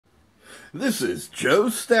This is Joe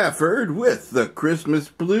Stafford with the Christmas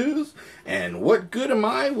Blues, and what good am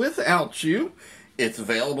I without you? It's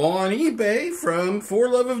available on eBay from For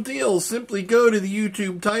Love of Deals. Simply go to the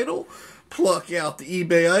YouTube title, pluck out the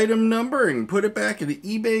eBay item number, and put it back in the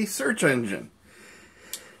eBay search engine.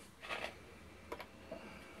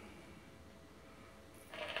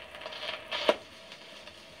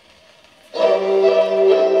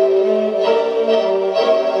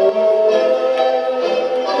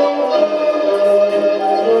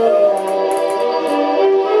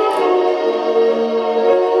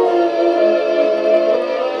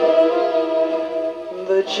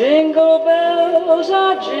 Jingle bells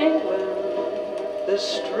are jingling, the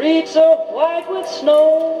streets are white with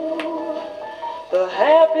snow, the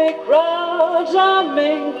happy crowds are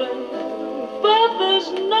mingling, but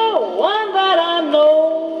there's no one that I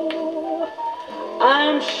know.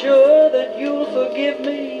 I'm sure that you'll forgive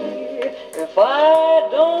me if I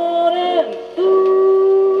don't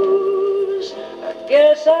enthuse. I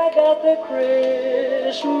guess I got the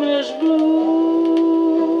Christmas blues.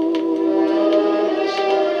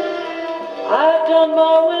 I've done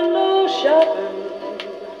my window shopping,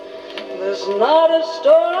 there's not a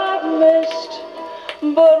store I've missed,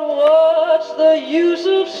 but what's the use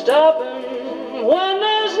of stopping when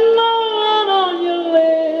there's no one on your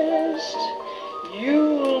list?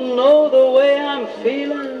 You'll know the way I'm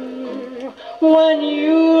feeling when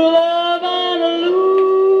you love and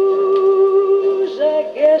lose. I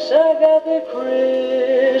guess I got the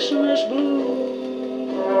Christmas blues.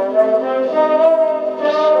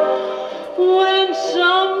 When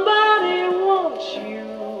somebody wants you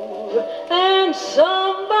and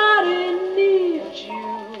somebody needs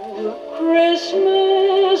you,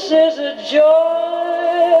 Christmas is a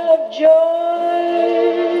joy of joys.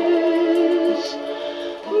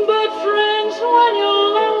 But friends, when you're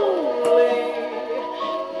lonely,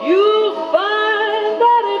 you'll find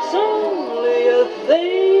that it's only a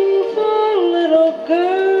thing for little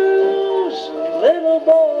girls and little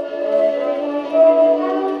boys.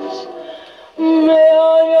 May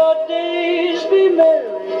all your days be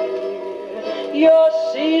merry, your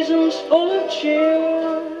seasons full of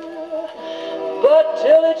cheer, but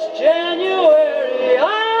till it's January,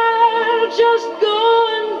 I'll just go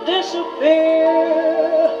and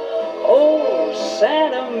disappear. Oh,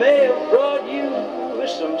 Santa may have brought you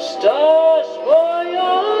some stars for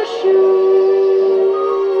your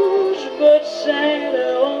shoes, but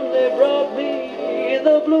Santa only brought me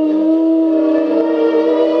the blues.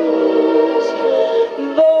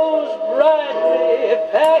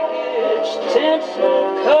 Packaged,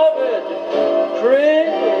 tinsel-covered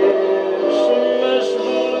Christmas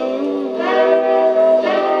blues.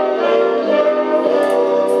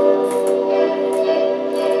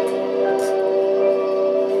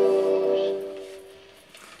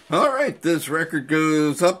 Alright, this record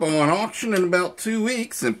goes up on auction in about 2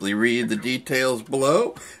 weeks. Simply read the details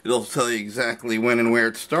below. It'll tell you exactly when and where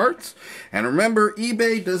it starts. And remember,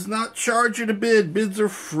 eBay does not charge you to bid. Bids are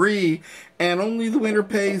free, and only the winner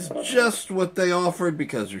pays just what they offered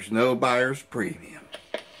because there's no buyer's premium.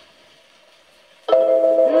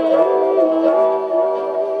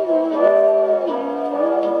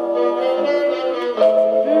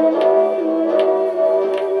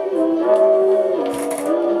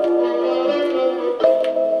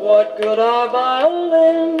 What good are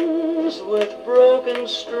violins with broken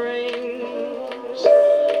strings?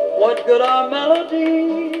 What good are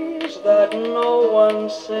melodies that no one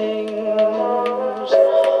sings?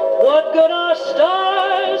 What good are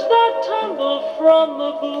stars that tumble from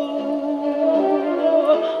the blue?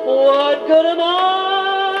 What good am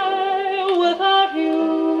I without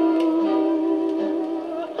you?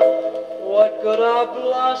 What good are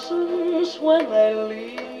blossoms when they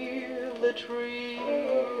leave the trees?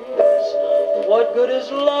 What good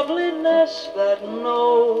is loveliness that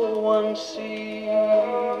no one sees?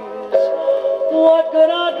 What good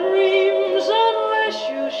are dreams unless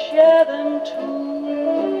you share them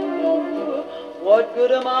too? What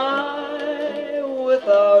good am I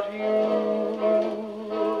without you?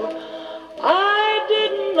 I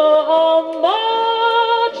didn't know how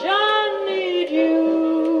much I need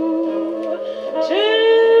you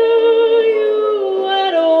till you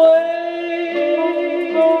went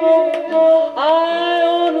away. I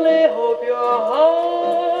only hope your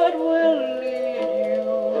heart will lead you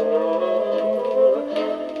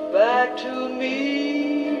back to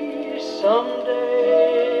me someday.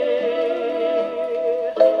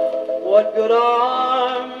 What good are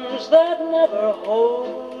arms that never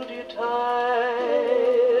hold you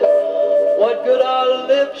tight? What good are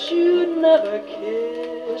lips you never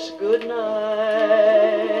kiss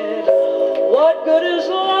goodnight? What good is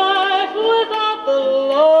life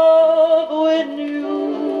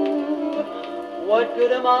What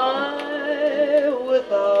good am I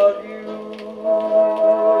without you?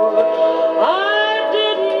 I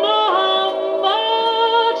didn't know how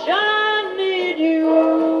much I need you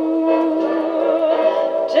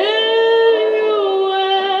till you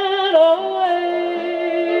went away.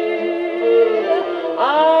 I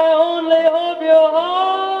only hope your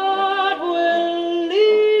heart will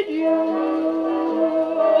lead you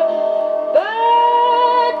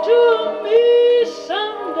back to me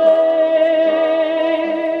someday.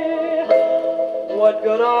 What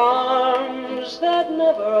good arms that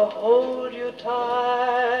never hold you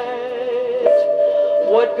tight?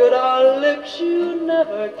 What good are lips you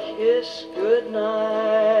never kiss goodnight?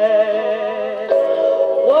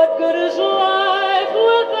 What good is life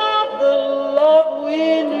without the love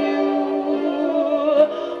we knew?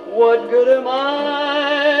 What good am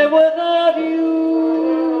I without you?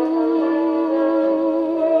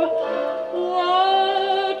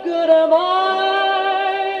 What good am I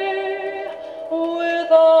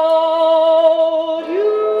without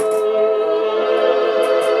you?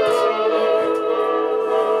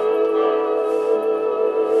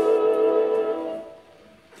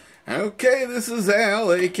 Okay, this is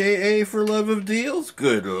Al, aka For Love of Deals.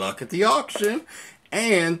 Good luck at the auction,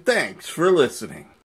 and thanks for listening.